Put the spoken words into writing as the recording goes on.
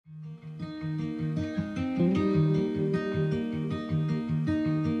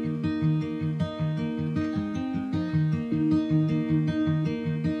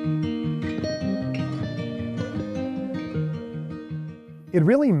it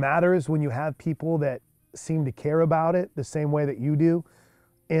really matters when you have people that seem to care about it the same way that you do.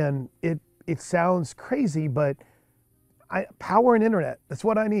 And it sounds crazy, but power and internet, that's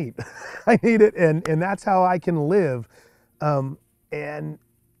what I need. I need it, and that's how I can live. And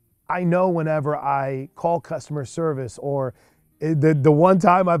I know whenever I call customer service, or the one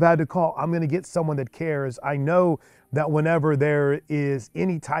time I've had to call, I'm going to get someone that cares. I know that whenever there is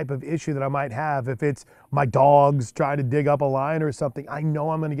any type of issue that I might have, if it's my dogs trying to dig up a line or something, I know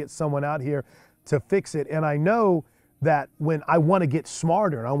I'm going to get someone out here to fix it. And I know that when I want to get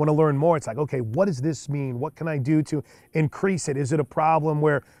smarter and I want to learn more, it's like, okay, what does this mean? What can I do to increase it? Is it a problem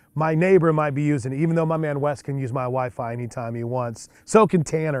where my neighbor might be using it, even though my man Wes can use my Wi-Fi anytime he wants? So can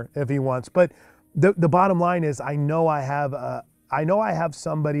Tanner if he wants. But the bottom line is, I know I have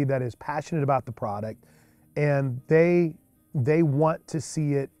somebody that is passionate about the product, and they want to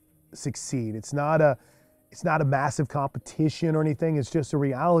see it succeed. It's not a massive competition or anything. It's just a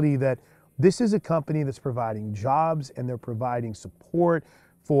reality that this is a company that's providing jobs, and they're providing support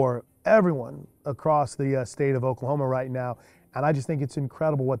for everyone across the state of Oklahoma right now. And I just think it's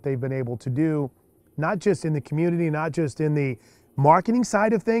incredible what they've been able to do, not just in the community, not just in the marketing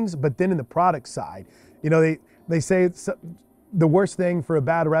side of things, but then in the product side. You know, they say it's the worst thing for a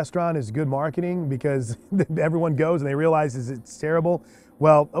bad restaurant is good marketing, because everyone goes and they realize it's terrible.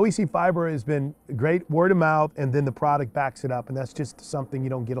 Well, OEC Fiber has been great word of mouth, and then the product backs it up, and that's just something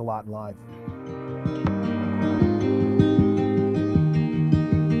you don't get a lot in life.